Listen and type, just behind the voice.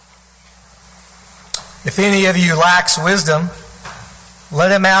If any of you lacks wisdom,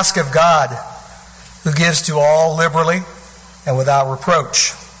 let him ask of God, who gives to all liberally and without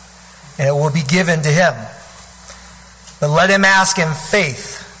reproach, and it will be given to him. But let him ask in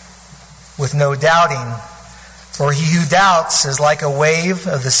faith, with no doubting, for he who doubts is like a wave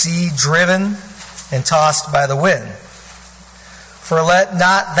of the sea driven and tossed by the wind. For let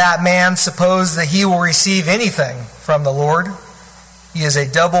not that man suppose that he will receive anything from the Lord. He is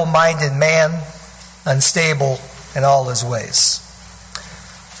a double-minded man, unstable in all his ways.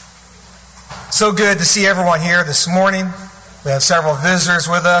 So good to see everyone here this morning. We have several visitors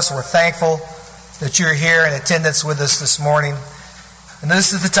with us. We're thankful that you're here in attendance with us this morning. And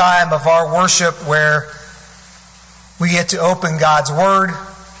this is the time of our worship where we get to open God's Word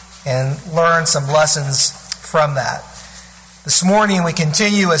and learn some lessons from that. This morning we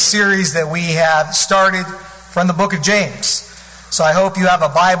continue a series that we have started from the book of James. So I hope you have a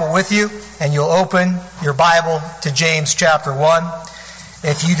Bible with you and you'll open your Bible to James chapter 1.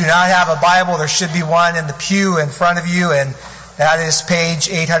 If you do not have a Bible, there should be one in the pew in front of you, and that is page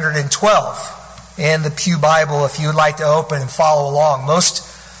 812 in the Pew Bible if you would like to open and follow along. Most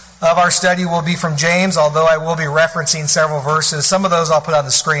of our study will be from James, although I will be referencing several verses. Some of those I'll put on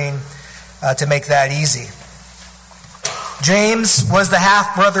the screen to make that easy. James was the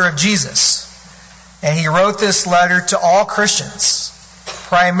half-brother of Jesus, and he wrote this letter to all Christians,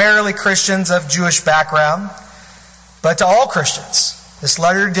 primarily Christians of Jewish background, but to all Christians. This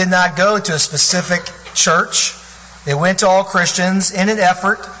letter did not go to a specific church. It went to all Christians in an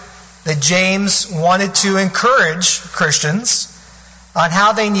effort that James wanted to encourage Christians on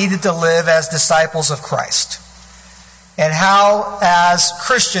how they needed to live as disciples of Christ, and how, as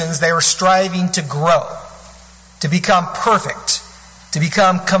Christians, they were striving to grow, to become perfect, to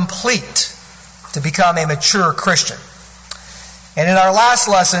become complete, to become a mature Christian. And in our last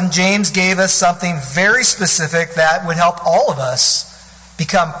lesson, James gave us something very specific that would help all of us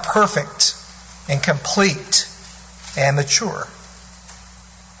become perfect and complete and mature.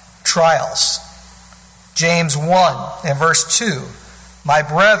 Trials. James 1 and verse 2. My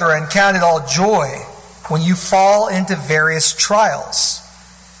brethren, count it all joy when you fall into various trials,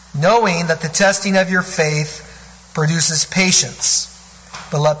 knowing that the testing of your faith produces patience.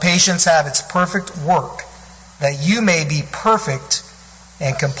 But let patience have its perfect work, that you may be perfect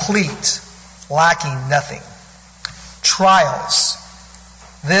and complete, lacking nothing. Trials.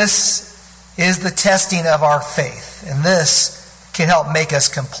 This is the testing of our faith, and this can help make us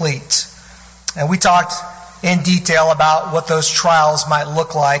complete. And we talked in detail about what those trials might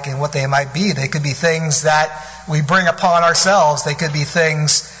look like and what they might be. They could be things that we bring upon ourselves. They could be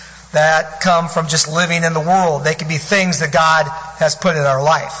things that come from just living in the world. They could be things that God has put in our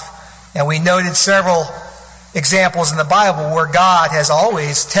life. And we noted several examples in the Bible where God has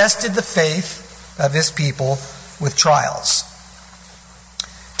always tested the faith of His people with trials.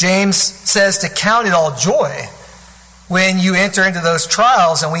 James says to count it all joy when you enter into those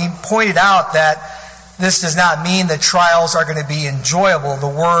trials, and we pointed out that this does not mean that trials are going to be enjoyable. The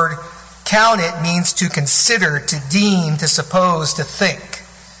word count it means to consider, to deem, to suppose, to think.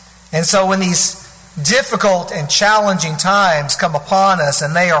 And so when these difficult and challenging times come upon us,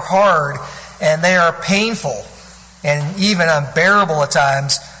 and they are hard, and they are painful, and even unbearable at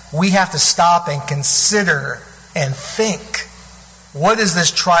times, we have to stop and consider and think, what is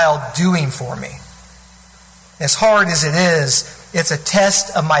this trial doing for me? As hard as it is, it's a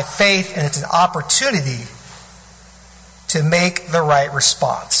test of my faith, and it's an opportunity to make the right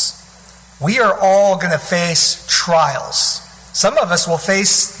response. We are all going to face trials. Some of us will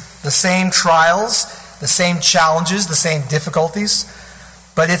face the same trials, the same challenges, the same difficulties,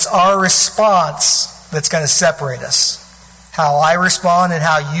 but it's our response that's going to separate us. How I respond and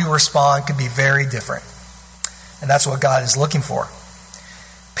how you respond could be very different. And that's what God is looking for.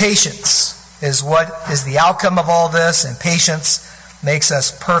 Patience is what is the outcome of all this, and patience makes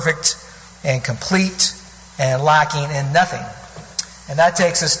us perfect and complete and lacking in nothing. And that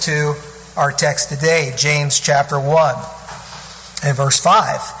takes us to our text today, James chapter 1 and verse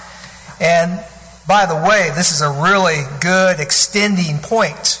 5. And by the way, this is a really good extending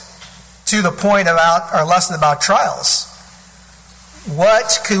point to the point about our lesson about trials.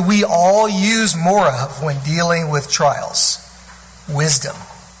 What could we all use more of when dealing with trials? Wisdom.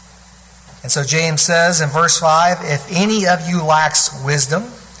 And so James says in verse 5, if any of you lacks wisdom,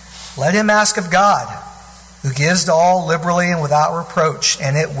 let him ask of God, who gives to all liberally and without reproach,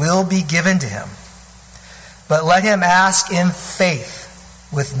 and it will be given to him. But let him ask in faith,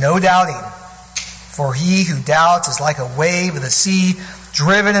 with no doubting. For he who doubts is like a wave of the sea,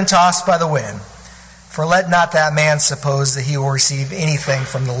 driven and tossed by the wind. For let not that man suppose that he will receive anything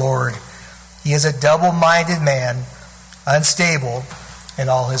from the Lord. He is a double-minded man, unstable in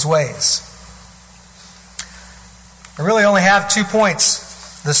all his ways. I really only have 2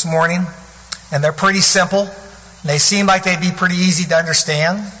 points this morning, and they're pretty simple. They seem like they'd be pretty easy to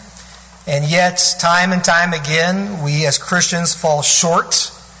understand. And yet, time and time again, we as Christians fall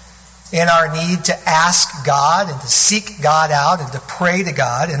short in our need to ask God and to seek God out and to pray to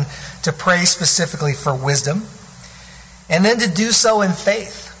God and to pray specifically for wisdom. And then to do so in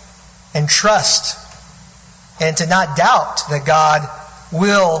faith and trust and to not doubt that God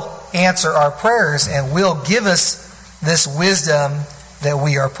will answer our prayers and will give us this wisdom that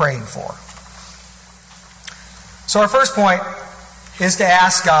we are praying for. So our first point is to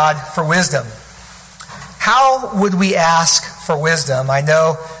ask God for wisdom. How would we ask for wisdom? I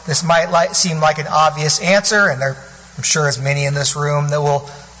know this might seem like an obvious answer, and I'm sure there's many in this room that will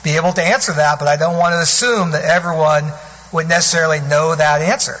be able to answer that, but I don't want to assume that everyone would necessarily know that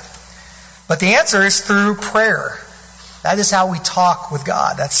answer. But the answer is through prayer. That is how we talk with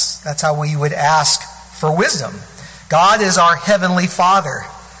God. That's how we would ask for wisdom. God is our heavenly Father.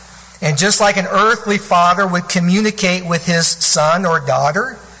 And just like an earthly father would communicate with his son or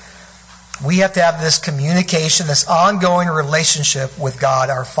daughter, we have to have this communication, this ongoing relationship with God,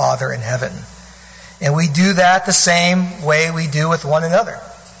 our Father in heaven. And we do that the same way we do with one another,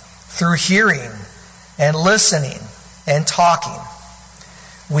 through hearing and listening and talking.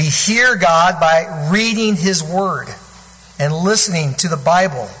 We hear God by reading His Word and listening to the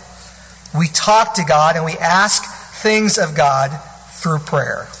Bible. We talk to God and we ask things of God through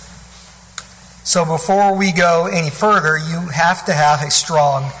prayer. So before we go any further, you have to have a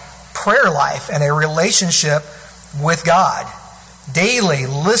strong prayer life and a relationship with God, daily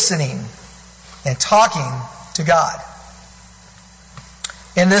listening and talking to God.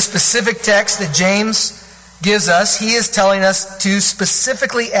 In this specific text that James gives us, he is telling us to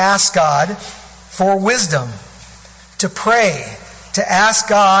specifically ask God for wisdom, to pray, to ask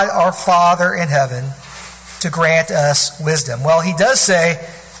God, our Father in heaven, to grant us wisdom. Well, he does say,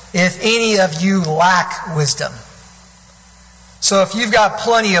 if any of you lack wisdom. So if you've got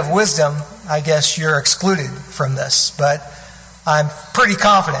plenty of wisdom, I guess you're excluded from this. But I'm pretty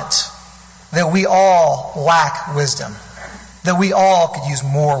confident that we all lack wisdom, that we all could use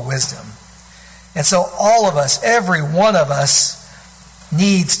more wisdom. And so all of us, every one of us,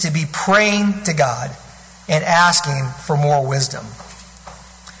 needs to be praying to God and asking for more wisdom.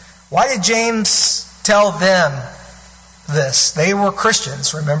 Why did James tell them this? They were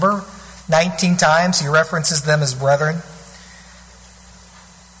Christians, remember? 19 times he references them as brethren.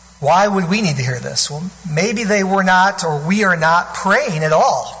 Why would we need to hear this? Well, maybe they were not, or we are not praying at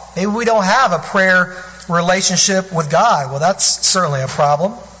all. Maybe we don't have a prayer relationship with God. Well, that's certainly a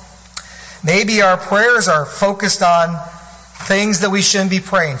problem. Maybe our prayers are focused on things that we shouldn't be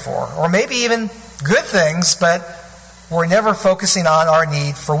praying for. Or maybe even good things, but we're never focusing on our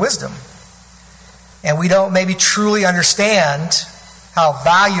need for wisdom. And we don't maybe truly understand how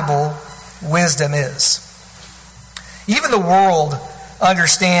valuable wisdom is. Even the world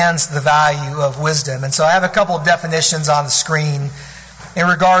understands the value of wisdom. And so I have a couple of definitions on the screen in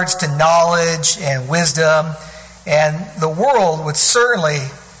regards to knowledge and wisdom. And the world would certainly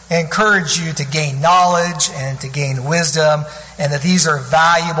encourage you to gain knowledge and to gain wisdom, and that these are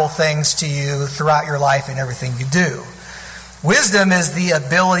valuable things to you throughout your life and everything you do. Wisdom is the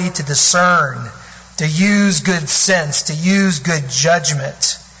ability to discern, to use good sense, to use good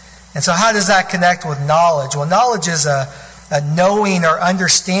judgment. And so how does that connect with knowledge? Well, knowledge is a knowing or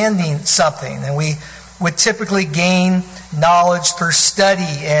understanding something. And we would typically gain knowledge through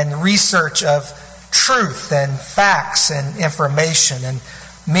study and research of truth and facts and information. And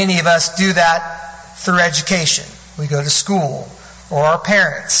many of us do that through education. We go to school, or our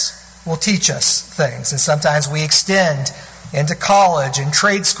parents will teach us things. And sometimes we extend into college and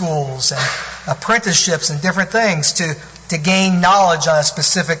trade schools and apprenticeships and different things to gain knowledge on a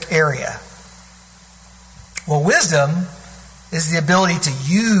specific area. Well, wisdom is the ability to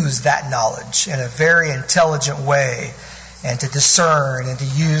use that knowledge in a very intelligent way and to discern and to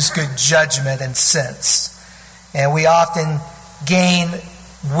use good judgment and sense. And we often gain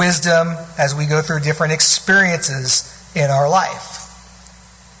wisdom as we go through different experiences in our life.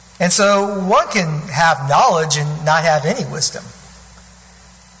 And so one can have knowledge and not have any wisdom.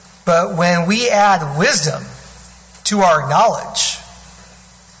 But when we add wisdom to our knowledge,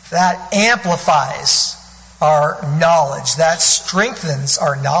 that amplifies our knowledge. That strengthens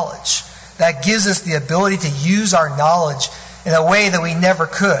our knowledge. That gives us the ability to use our knowledge in a way that we never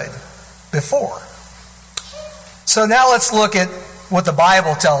could before. So now let's look at what the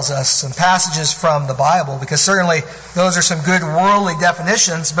Bible tells us, some passages from the Bible, because certainly those are some good worldly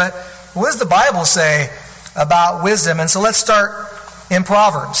definitions, but what does the Bible say about wisdom? And so let's start in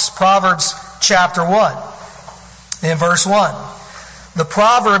Proverbs. Proverbs chapter 1, in verse 1. The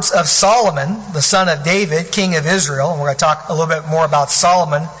Proverbs of Solomon, the son of David, king of Israel, and we're going to talk a little bit more about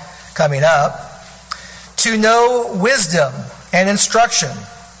Solomon coming up. To know wisdom and instruction,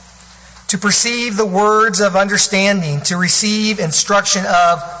 to perceive the words of understanding, to receive instruction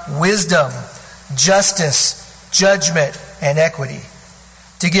of wisdom, justice, judgment, and equity,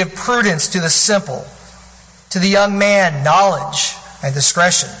 to give prudence to the simple, to the young man knowledge and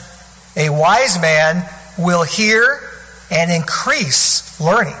discretion. A wise man will hear and increase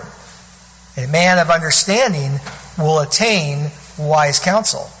learning. A man of understanding will attain wise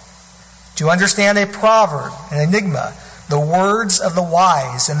counsel. To understand a proverb, an enigma, the words of the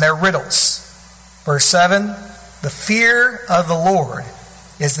wise and their riddles. Verse 7, the fear of the Lord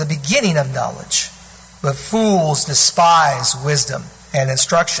is the beginning of knowledge, but fools despise wisdom and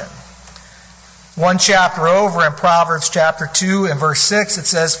instruction. One chapter over in Proverbs chapter 2 and verse 6, it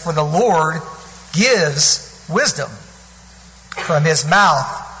says, for the Lord gives wisdom. From his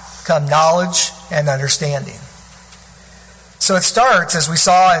mouth come knowledge and understanding. So it starts, as we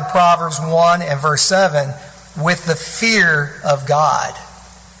saw in Proverbs 1 and verse 7, with the fear of God,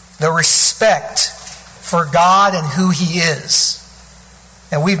 the respect for God and who he is.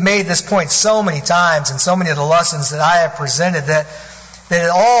 And we've made this point so many times in so many of the lessons that I have presented that it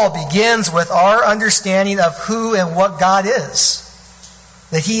all begins with our understanding of who and what God is.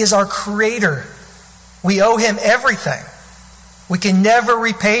 That he is our creator. We owe him everything. We can never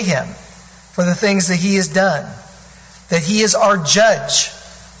repay him for the things that he has done. That he is our judge.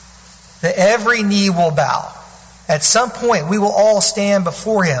 That every knee will bow. At some point, we will all stand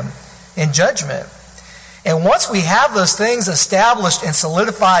before him in judgment. And once we have those things established and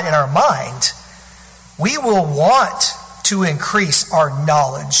solidified in our mind, we will want to increase our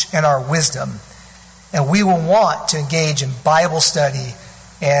knowledge and our wisdom. And we will want to engage in Bible study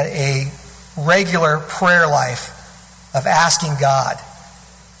and a regular prayer life of asking God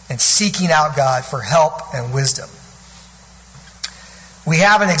and seeking out God for help and wisdom. We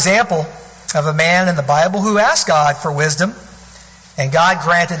have an example of a man in the Bible who asked God for wisdom, and God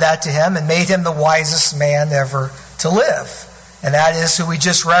granted that to him and made him the wisest man ever to live. And that is who we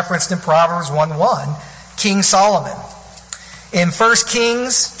just referenced in Proverbs 1:1, King Solomon. In 1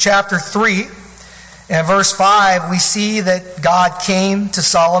 Kings chapter 3 and verse 5, we see that God came to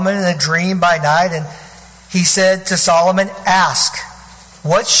Solomon in a dream by night, and he said to Solomon, ask,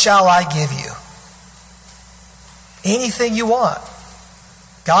 what shall I give you? Anything you want.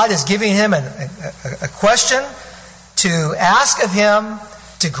 God is giving him a question to ask of him,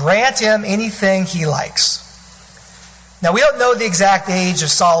 to grant him anything he likes. Now, we don't know the exact age of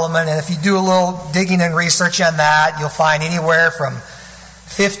Solomon, and if you do a little digging and research on that, you'll find anywhere from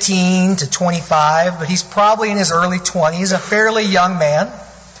 15 to 25, but he's probably in his early 20s, a fairly young man.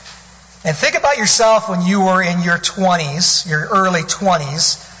 And think about yourself when you were in your 20s, your early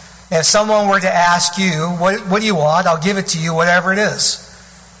 20s, and if someone were to ask you, what do you want? I'll give it to you, whatever it is.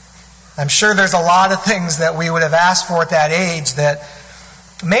 I'm sure there's a lot of things that we would have asked for at that age that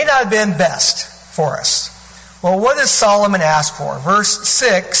may not have been best for us. Well, what does Solomon ask for? Verse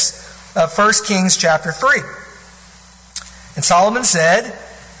 6 of 1 Kings chapter 3. And Solomon said,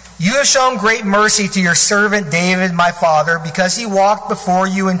 you have shown great mercy to your servant David, my father, because he walked before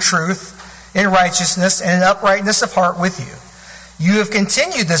you in truth, in righteousness, and in uprightness of heart with you. You have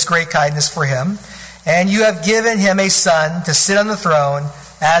continued this great kindness for him, and you have given him a son to sit on the throne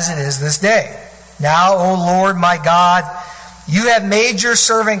as it is this day. Now, O Lord my God, you have made your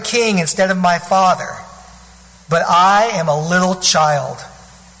servant king instead of my father. But I am a little child.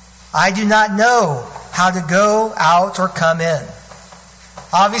 I do not know how to go out or come in.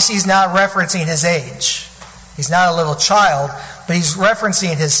 Obviously, he's not referencing his age. He's not a little child, but he's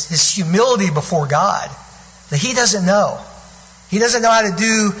referencing his humility before God. That he doesn't know. He doesn't know how to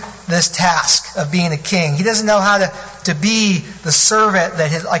do this task of being a king. He doesn't know how to be the servant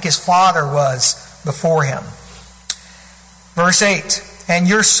that like his father was before him. Verse 8, and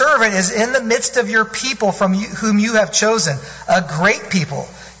your servant is in the midst of your people from whom you have chosen, a great people,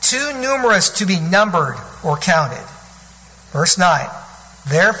 too numerous to be numbered or counted. Verse 9,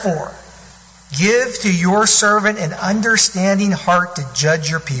 therefore, give to your servant an understanding heart to judge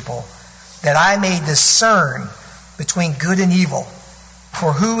your people, that I may discern between good and evil.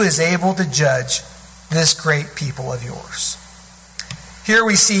 For who is able to judge this great people of yours? Here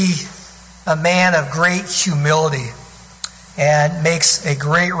we see a man of great humility and makes a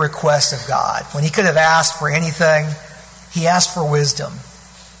great request of God. When he could have asked for anything, he asked for wisdom.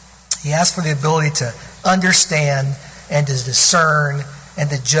 He asked for the ability to understand and to discern and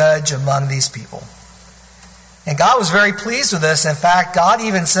to judge among these people. And God was very pleased with this. In fact, God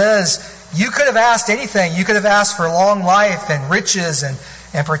even says, you could have asked anything. You could have asked for long life and riches and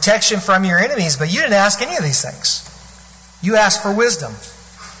protection from your enemies, but you didn't ask any of these things. You asked for wisdom.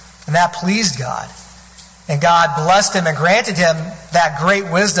 And that pleased God. And God blessed him and granted him that great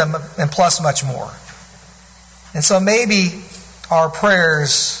wisdom and plus much more. And so maybe our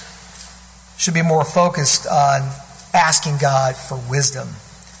prayers should be more focused on asking God for wisdom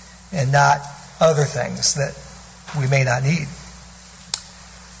and not other things that we may not need.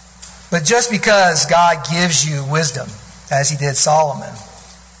 But just because God gives you wisdom, as he did Solomon,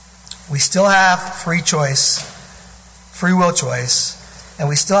 we still have free will choice, and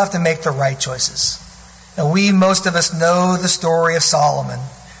we still have to make the right choices. And most of us know the story of Solomon.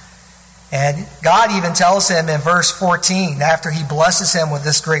 And God even tells him in verse 14, after he blesses him with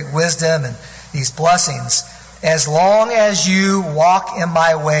this great wisdom and these blessings, as long as you walk in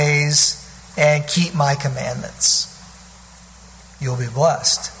my ways and keep my commandments, you'll be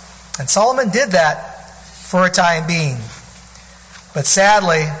blessed. And Solomon did that for a time being. But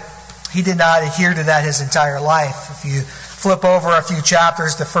sadly, he did not adhere to that his entire life. If you flip over a few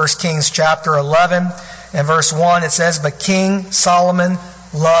chapters to 1 Kings chapter 11 and verse 1, it says, "But King Solomon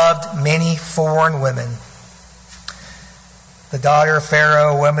loved many foreign women, the daughter of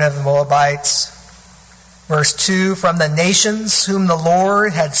Pharaoh, women of the Moabites." Verse 2, "From the nations whom the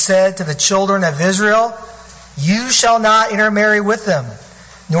Lord had said to the children of Israel, you shall not intermarry with them,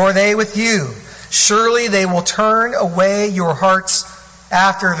 nor they with you. Surely they will turn away your hearts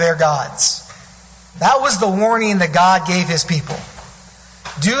after their gods." That was the warning that God gave his people.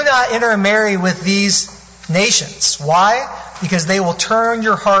 Do not intermarry with these nations. Why? Because they will turn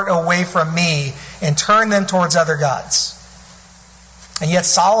your heart away from me and turn them towards other gods. And yet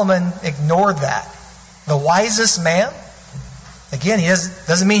Solomon ignored that. The wisest man, again, he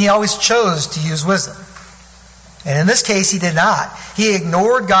doesn't mean he always chose to use wisdom. And in this case, he did not. He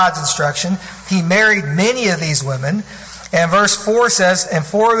ignored God's instruction. He married many of these women. And verse 4 says, "And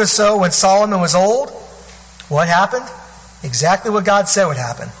for it was so when Solomon was old," what happened? Exactly what God said would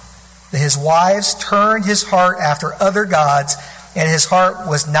happen. "That his wives turned his heart after other gods, and his heart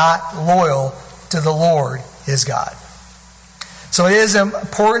was not loyal to the Lord his God." So it is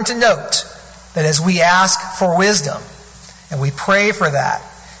important to note that as we ask for wisdom, and we pray for that,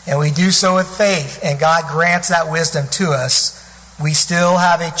 and we do so with faith, and God grants that wisdom to us, we still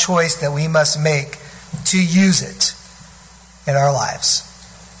have a choice that we must make to use it in our lives.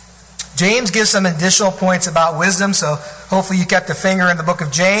 James gives some additional points about wisdom, so hopefully you kept a finger in the book of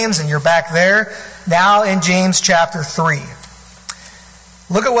James and you're back there. Now in James chapter 3.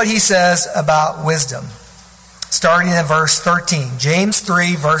 Look at what he says about wisdom, starting in verse 13. James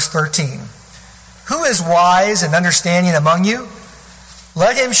 3, verse 13. "Who is wise and understanding among you?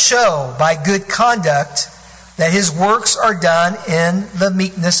 Let him show by good conduct that his works are done in the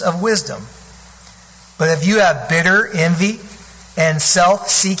meekness of wisdom. But if you have bitter envy and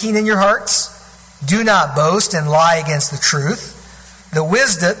self-seeking in your hearts, do not boast and lie against the truth.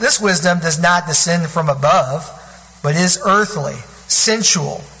 This wisdom does not descend from above, but is earthly,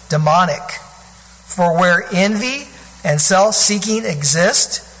 sensual, demonic. For where envy and self-seeking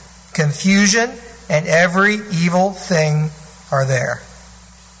exist, confusion and every evil thing are there.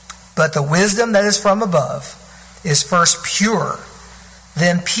 But the wisdom that is from above is first pure,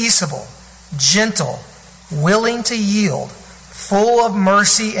 then peaceable, gentle, willing to yield, full of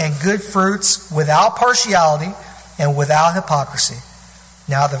mercy and good fruits, without partiality and without hypocrisy.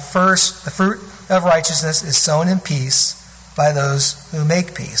 Now the fruit of righteousness is sown in peace by those who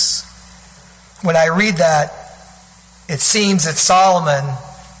make peace." When I read that, it seems that Solomon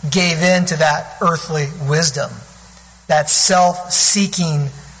gave in to that earthly wisdom, that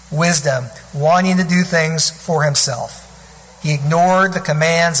self-seeking wisdom, wanting to do things for himself. He ignored the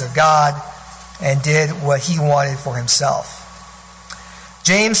commands of God and did what he wanted for himself.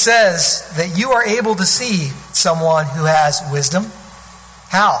 James says that you are able to see someone who has wisdom.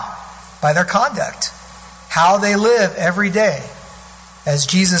 How? By their conduct. How they live every day. As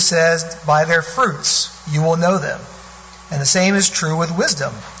Jesus says, by their fruits you will know them. And the same is true with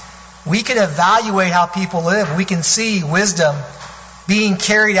wisdom. We can evaluate how people live. We can see wisdom being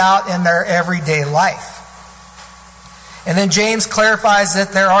carried out in their everyday life. And then James clarifies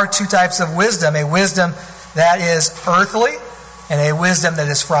that there are two types of wisdom: a wisdom that is earthly and a wisdom that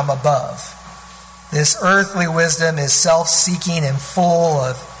is from above. This earthly wisdom is self-seeking and full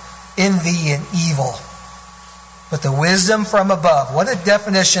of envy and evil. But the wisdom from above, what a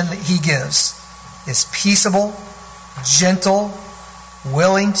definition that he gives, is peaceable, gentle,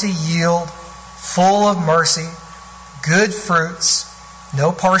 willing to yield, full of mercy, good fruits,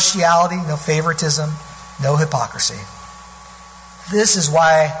 No partiality, no favoritism, no hypocrisy. This is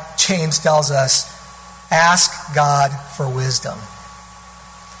why James tells us, ask God for wisdom.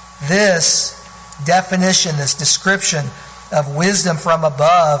 This definition, this description of wisdom from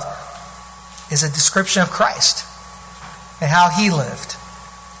above is a description of Christ and how He lived,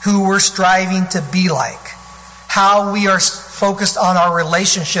 who we're striving to be like, how we are focused on our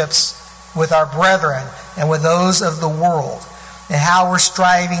relationships with our brethren and with those of the world, and how we're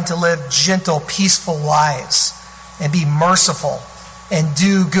striving to live gentle, peaceful lives and be merciful and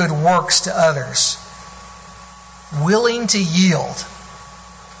do good works to others. Willing to yield.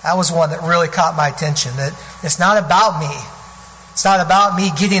 That was one that really caught my attention. That it's not about me. It's not about me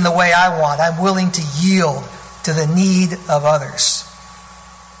getting the way I want. I'm willing to yield to the need of others.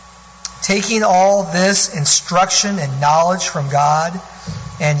 Taking all this instruction and knowledge from God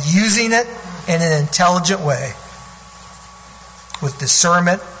and using it in an intelligent way with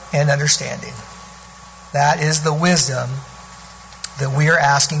discernment and understanding. That is the wisdom that we are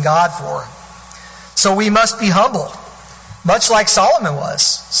asking God for. So we must be humble, much like Solomon was.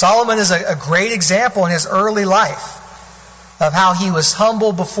 Solomon is a great example in his early life of how he was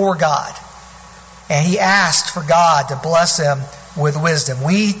humble before God. And he asked for God to bless him with wisdom.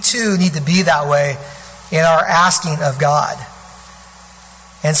 We too need to be that way in our asking of God.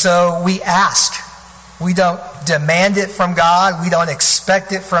 And so we ask. We don't demand it from God. We don't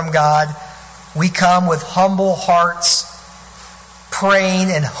expect it from God. We come with humble hearts,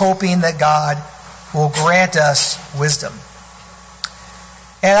 praying and hoping that God will grant us wisdom.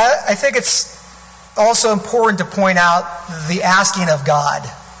 And I think it's also important to point out the asking of God.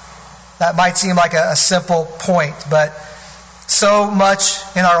 That might seem like a simple point, but so much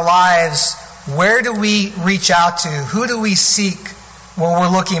in our lives, where do we reach out to? Who do we seek when we're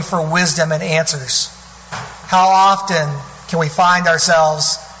looking for wisdom and answers? How often can we find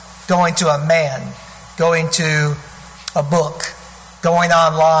ourselves going to a man, going to a book, going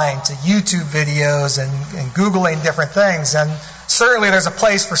online to YouTube videos and Googling different things? And certainly there's a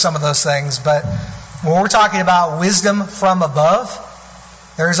place for some of those things, but when we're talking about wisdom from above,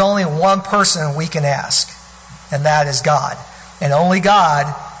 there's only one person we can ask, and that is God. And only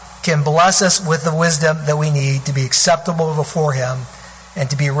God can bless us with the wisdom that we need to be acceptable before Him and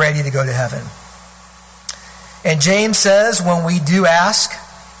to be ready to go to heaven. And James says when we do ask,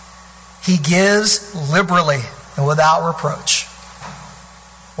 He gives liberally and without reproach.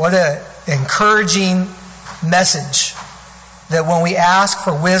 What an encouraging message that when we ask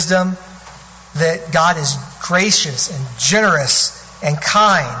for wisdom, that God is gracious and generous and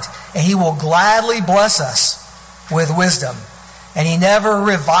kind, and He will gladly bless us with wisdom. And He never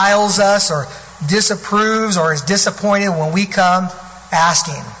reviles us or disapproves or is disappointed when we come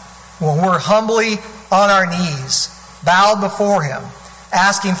asking. When we're humbly on our knees, bowed before Him,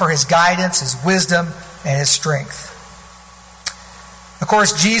 asking for His guidance, His wisdom, and His strength. Of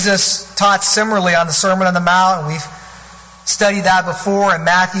course, Jesus taught similarly on the Sermon on the Mount, and we've studied that before in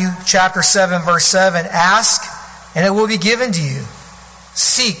Matthew chapter 7, verse 7. Ask, and it will be given to you.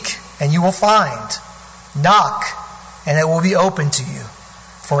 Seek, and you will find. Knock, and it will be open to you.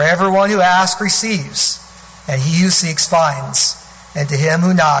 For everyone who asks receives, and he who seeks finds, and to him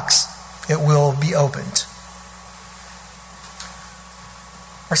who knocks it will be opened.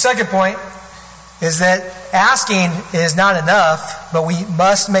 Our second point is that asking is not enough, but we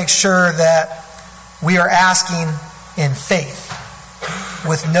must make sure that we are asking in faith,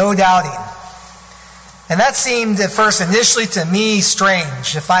 with no doubting. And that seemed at first initially to me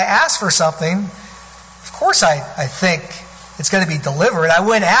strange. If I ask for something, of course I think it's going to be delivered. I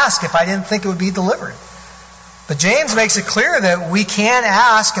wouldn't ask if I didn't think it would be delivered. But James makes it clear that we can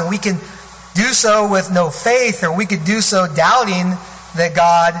ask, and we can do so with no faith, or we could do so doubting that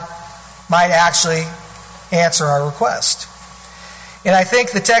God might actually answer our request. And I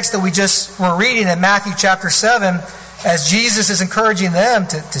think the text that we just were reading in Matthew chapter 7, as Jesus is encouraging them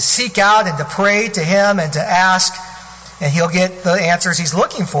to seek out and to pray to Him and to ask, and He'll get the answers He's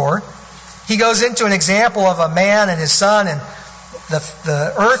looking for, He goes into an example of a man and his son, and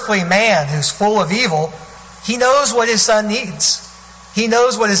the earthly man who's full of evil, he knows what his son needs. He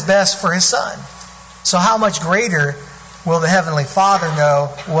knows what is best for his son. So how much greater will the Heavenly Father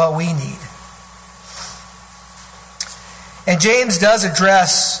know what we need? And James does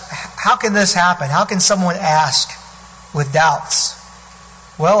address, how can this happen? How can someone ask with doubts?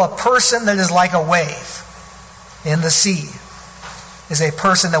 Well, a person that is like a wave in the sea is a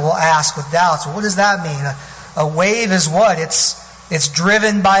person that will ask with doubts. What does that mean? A wave is what? It's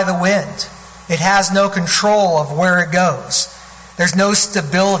driven by the wind. It has no control of where it goes. There's no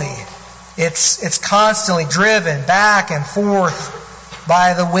stability. It's constantly driven back and forth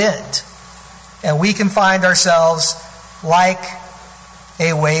by the wind. And we can find ourselves like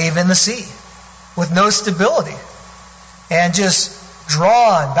a wave in the sea with no stability and just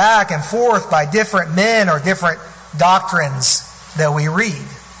drawn back and forth by different men or different doctrines that we read.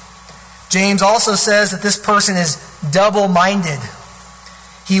 James also says that this person is double-minded.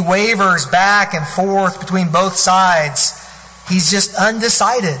 He wavers back and forth between both sides. He's just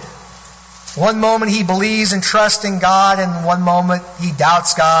undecided. One moment he believes and trusts in God, and one moment he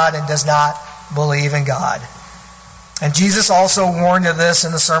doubts God and does not believe in God. And Jesus also warned of this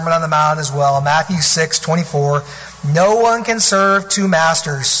in the Sermon on the Mount as well. Matthew 6:24, no one can serve two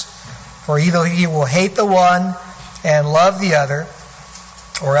masters, for either he will hate the one and love the other,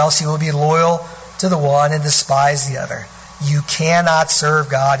 or else he will be loyal to the one and despise the other. You cannot serve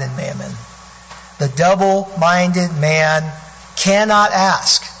God and mammon. The double-minded man cannot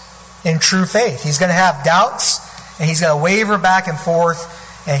ask in true faith. He's going to have doubts, and he's going to waver back and forth,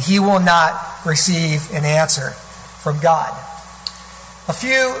 and he will not receive an answer from God. A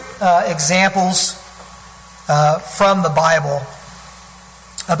few examples from the Bible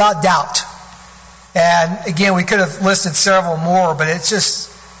about doubt. And again, we could have listed several more, but it's just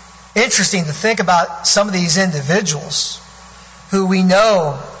interesting to think about some of these individuals who we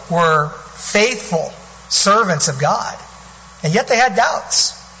know were faithful servants of God. And yet they had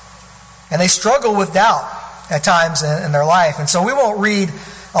doubts. And they struggled with doubt at times in their life. And so we won't read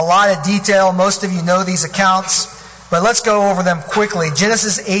a lot of detail. Most of you know these accounts. But let's go over them quickly.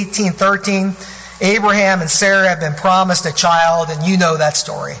 Genesis 18:13. Abraham and Sarah have been promised a child, and you know that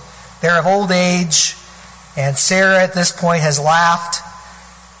story. They're of old age, and Sarah at this point has laughed.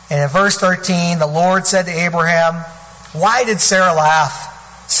 And in verse 13, the Lord said to Abraham, why did Sarah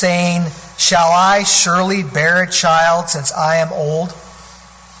laugh, saying, shall I surely bear a child since I am old?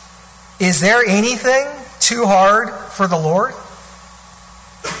 Is there anything too hard for the Lord?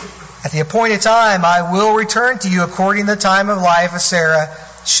 At the appointed time, I will return to you according to the time of life of Sarah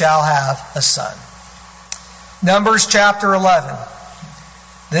shall have a son. Numbers chapter 11.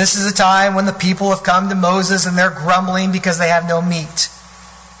 This is a time when the people have come to Moses and they're grumbling because they have no meat.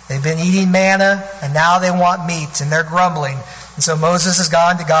 They've been eating manna and now they want meat and they're grumbling. And so Moses has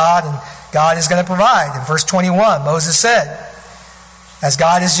gone to God and God is going to provide. In verse 21, Moses said, as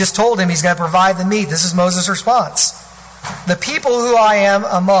God has just told him he's going to provide the meat. This is Moses' response. The people who I am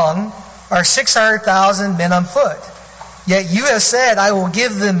among are 600,000 men on foot. Yet you have said, I will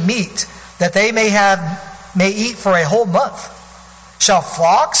give them meat that they may eat for a whole month. Shall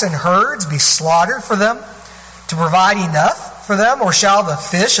flocks and herds be slaughtered for them to provide enough for them? Or shall the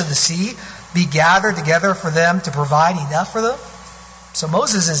fish of the sea be gathered together for them to provide enough for them? So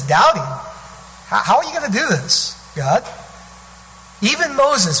Moses is doubting. How are you going to do this, God? Even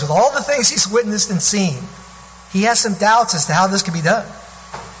Moses, with all the things he's witnessed and seen, he has some doubts as to how this could be done.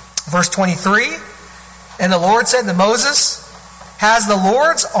 Verse 23, and the Lord said to Moses, has the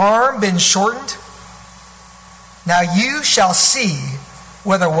Lord's arm been shortened? Now you shall see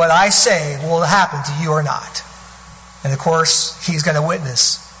whether what I say will happen to you or not. And of course, he's going to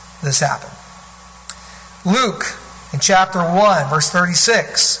witness this happen. Luke, in chapter 1, verse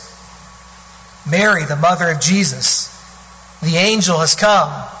 36, Mary, the mother of Jesus, the angel has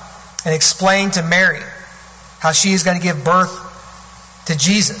come and explained to Mary how she is going to give birth to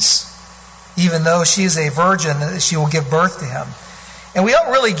Jesus. Even though she is a virgin, she will give birth to him. And we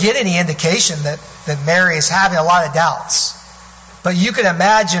don't really get any indication that Mary is having a lot of doubts. But you can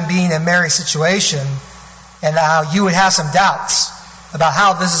imagine being in Mary's situation and how you would have some doubts about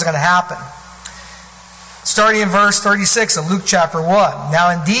how this is going to happen. Starting in verse 36 of Luke chapter 1.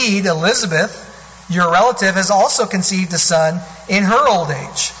 Now indeed, Elizabeth, your relative, has also conceived a son in her old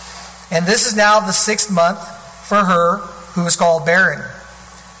age. And this is now the 6th month for her who is called barren.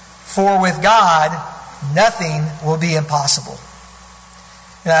 For with God, nothing will be impossible.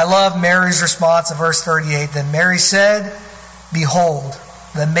 And I love Mary's response in verse 38. Then Mary said, behold,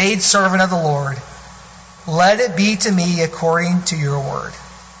 the maidservant of the Lord, let it be to me according to your word.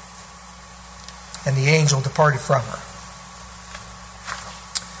 And the angel departed from her.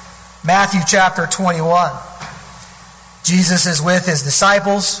 Matthew chapter 21. Jesus is with his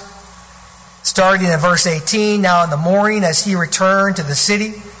disciples. Starting in verse 18, now in the morning as he returned to the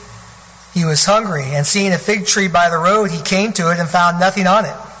city, he was hungry, and seeing a fig tree by the road, he came to it and found nothing on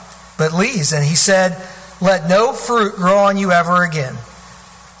it but leaves. And he said, let no fruit grow on you ever again.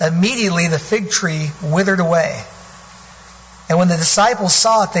 Immediately the fig tree withered away. And when the disciples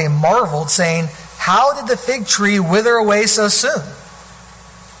saw it, they marveled, saying, how did the fig tree wither away so soon?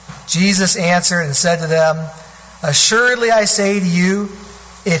 Jesus answered and said to them, assuredly I say to you,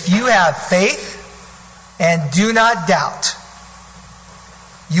 if you have faith and do not doubt,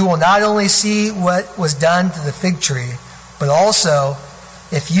 you will not only see what was done to the fig tree, but also,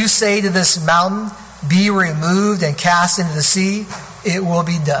 if you say to this mountain, be removed and cast into the sea, it will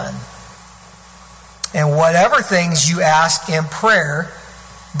be done. And whatever things you ask in prayer,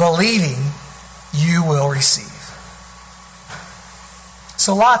 believing, you will receive.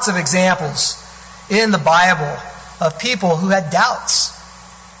 So lots of examples in the Bible of people who had doubts,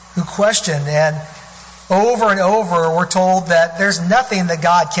 who questioned, and over we're told that there's nothing that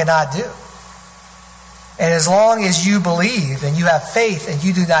God cannot do. And as long as you believe and you have faith and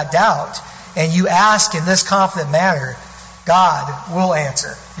you do not doubt, and you ask in this confident manner, God will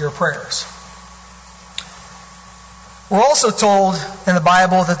answer your prayers. We're also told in the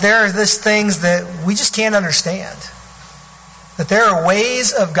Bible that there are these things that we just can't understand. That there are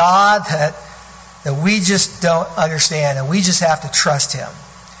ways of God that we just don't understand, and we just have to trust Him.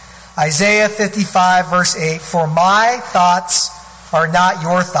 Isaiah 55 verse 8, for my thoughts are not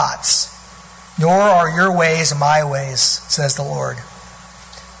your thoughts, nor are your ways my ways, says the Lord.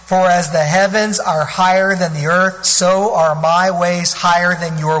 For as the heavens are higher than the earth, so are my ways higher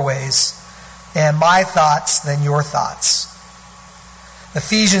than your ways, and my thoughts than your thoughts.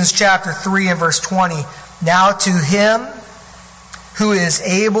 Ephesians chapter 3 and verse 20, now to Him who is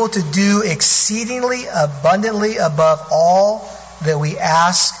able to do exceedingly abundantly above all that we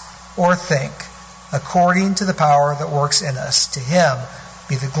ask or think, according to the power that works in us. To Him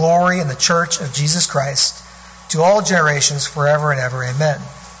be the glory in the church of Jesus Christ, to all generations forever and ever. Amen.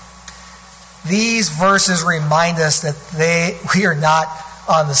 These verses remind us that we are not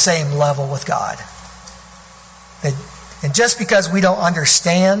on the same level with God. And just because we don't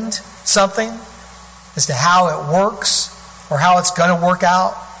understand something as to how it works or how it's going to work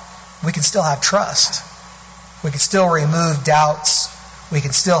out, we can still have trust. We can still remove doubts. We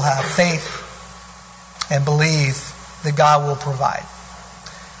can still have faith and believe that God will provide.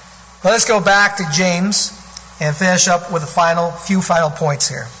 Let us go back to James and finish up with a few final points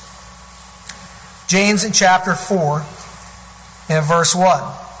here. James in chapter 4 and verse 1.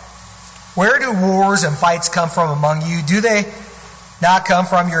 Where do wars and fights come from among you? Do they not come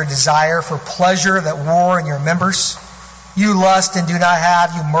from your desire for pleasure that war in your members? You lust and do not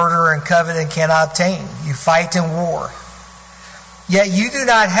have. You murder and covet and cannot obtain. You fight and war. Yet you do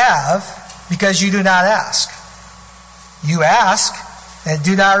not have because you do not ask. You ask and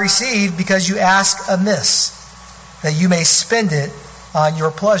do not receive because you ask amiss, that you may spend it on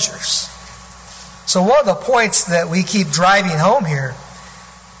your pleasures. So one of the points that we keep driving home here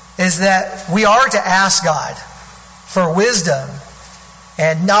is that we are to ask God for wisdom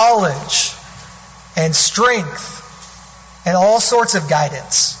and knowledge and strength and all sorts of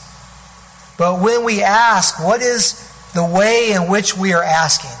guidance. But when we ask, what is the way in which we are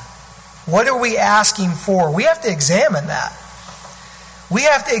asking? What are we asking for? We have to examine that. We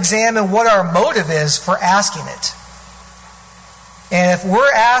have to examine what our motive is for asking it. And if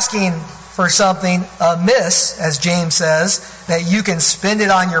we're asking for something amiss, as James says, that you can spend it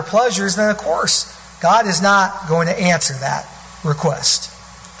on your pleasures, then of course God is not going to answer that request.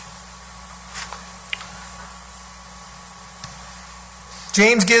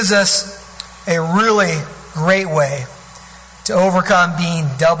 James gives us a really great way to overcome being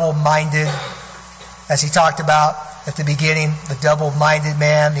double-minded, as he talked about at the beginning, the double-minded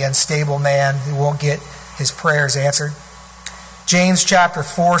man, the unstable man who won't get his prayers answered. James chapter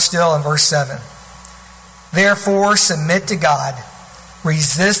 4 still in verse 7. Therefore submit to God,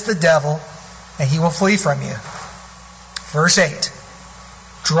 resist the devil, and he will flee from you. Verse 8.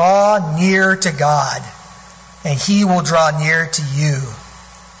 Draw near to God, and he will draw near to you.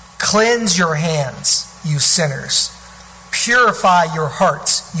 Cleanse your hands, you sinners. Purify your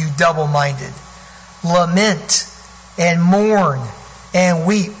hearts, you double-minded. Lament and mourn and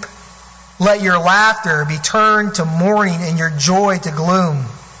weep. Let your laughter be turned to mourning and your joy to gloom.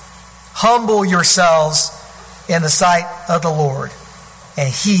 Humble yourselves in the sight of the Lord,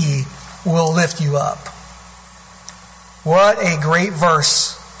 and He will lift you up. What a great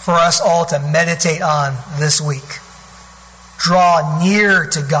verse for us all to meditate on this week. Draw near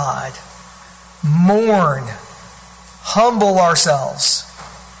to God. Mourn. Humble ourselves.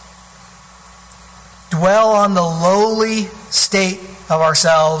 Dwell on the lowly state of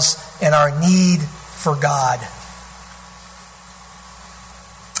ourselves and our need for God.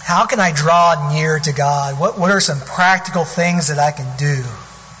 How can I draw near to God? What are some practical things that I can do?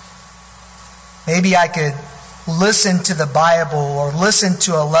 Maybe I could listen to the Bible or listen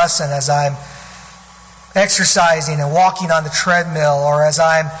to a lesson as I'm exercising and walking on the treadmill, or as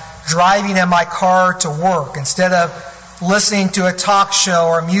I'm driving in my car to work. Instead of listening to a talk show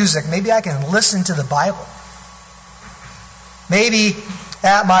or music, maybe I can listen to the Bible. Maybe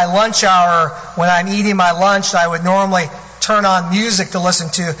At my lunch hour, when I'm eating my lunch, I would normally turn on music to listen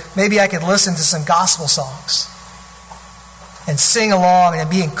to. Maybe I could listen to some gospel songs and sing along and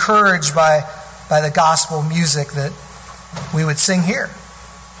be encouraged by the gospel music that we would sing here.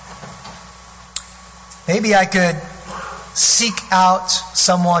 Maybe I could seek out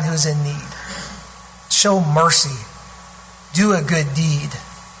someone who's in need. Show mercy. Do a good deed.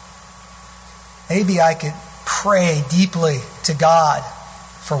 Maybe I could pray deeply to God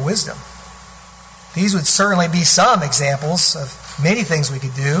for wisdom. These would certainly be some examples of many things we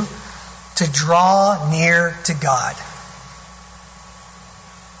could do to draw near to God.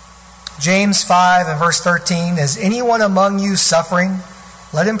 James 5 and verse 13, is anyone among you suffering?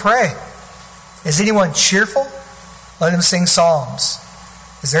 Let him pray. Is anyone cheerful? Let him sing psalms.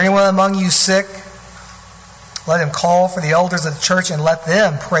 Is there anyone among you sick? Let him call for the elders of the church and let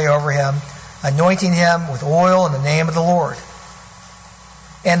them pray over him, anointing him with oil in the name of the Lord.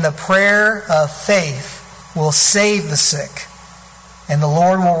 And the prayer of faith will save the sick, and the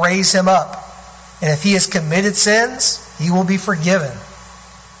Lord will raise him up. And if he has committed sins, he will be forgiven.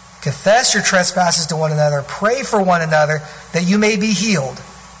 Confess your trespasses to one another. Pray for one another that you may be healed.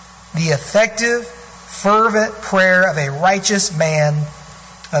 The effective, fervent prayer of a righteous man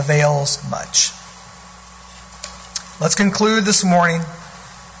avails much. Let's conclude this morning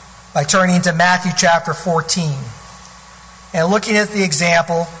by turning to Matthew chapter 14 and looking at the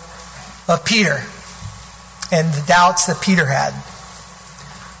example of Peter and the doubts that Peter had.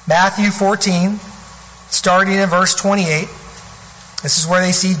 Matthew 14, starting in verse 28. This is where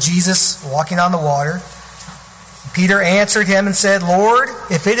they see Jesus walking on the water. Peter answered him and said, Lord,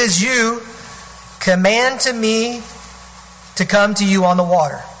 if it is you, command to me to come to you on the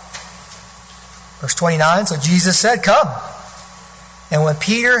water. Verse 29, so Jesus said, come. And when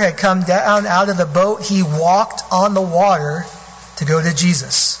Peter had come down out of the boat, he walked on the water to go to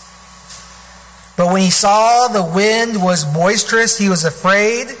Jesus. But when he saw the wind was boisterous, he was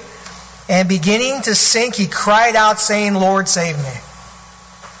afraid, and beginning to sink, he cried out, saying, Lord, save me.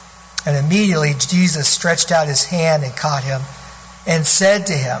 And immediately Jesus stretched out his hand and caught him and said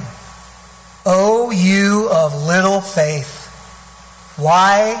to him, O you of little faith,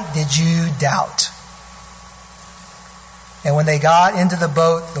 why did you doubt? And when they got into the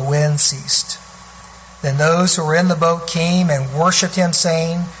boat, the wind ceased. Then those who were in the boat came and worshipped him,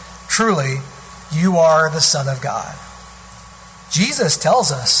 saying, Truly, you are the Son of God. Jesus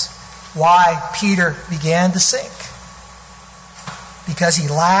tells us why Peter began to sink. Because he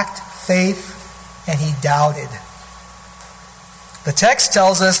lacked faith and he doubted. The text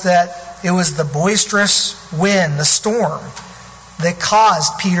tells us that it was the boisterous wind, the storm, that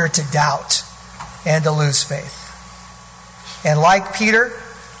caused Peter to doubt and to lose faith. And like Peter,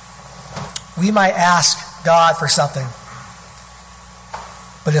 we might ask God for something.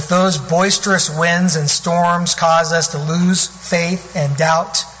 But if those boisterous winds and storms cause us to lose faith and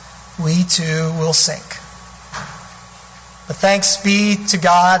doubt, we too will sink. But thanks be to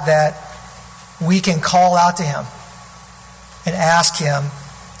God that we can call out to him and ask him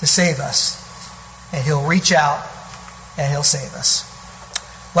to save us. And he'll reach out and he'll save us.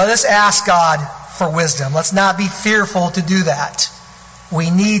 Let us ask God for wisdom. Let's not be fearful to do that. We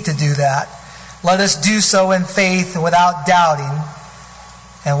need to do that. Let us do so in faith and without doubting.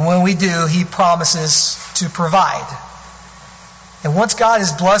 And when we do, he promises to provide. And once God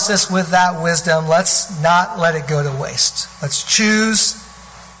has blessed us with that wisdom, let's not let it go to waste. Let's choose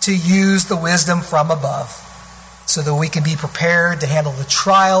to use the wisdom from above so that we can be prepared to handle the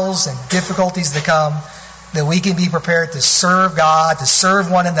trials and difficulties that come, that we can be prepared to serve God, to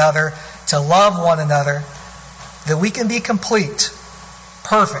serve one another, to love one another, that we can be complete,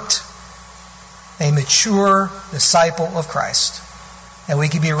 perfect, a mature disciple of Christ, and we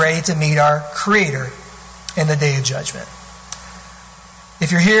can be ready to meet our Creator in the day of judgment.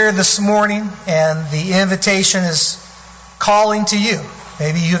 If you're here this morning and the invitation is calling to you,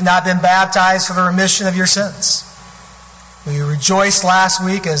 maybe you have not been baptized for the remission of your sins. We rejoiced last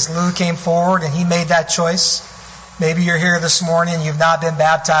week as Lou came forward and he made that choice. Maybe you're here this morning and you've not been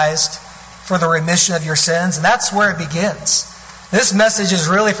baptized for the remission of your sins, and that's where it begins. This message is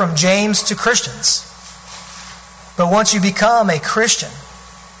really from James to Christians. But once you become a Christian,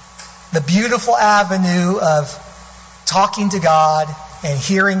 the beautiful avenue of talking to God and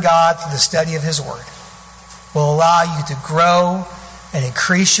hearing God through the study of his word will allow you to grow and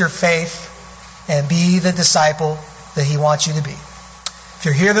increase your faith and be the disciple that he wants you to be. If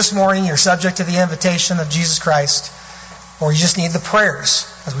you're here this morning, you're subject to the invitation of Jesus Christ, or you just need the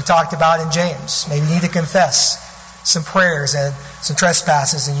prayers, as we talked about in James. Maybe you need to confess some prayers and some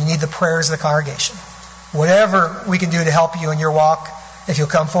trespasses, and you need the prayers of the congregation. Whatever we can do to help you in your walk If you'll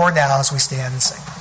come forward now as we stand and sing.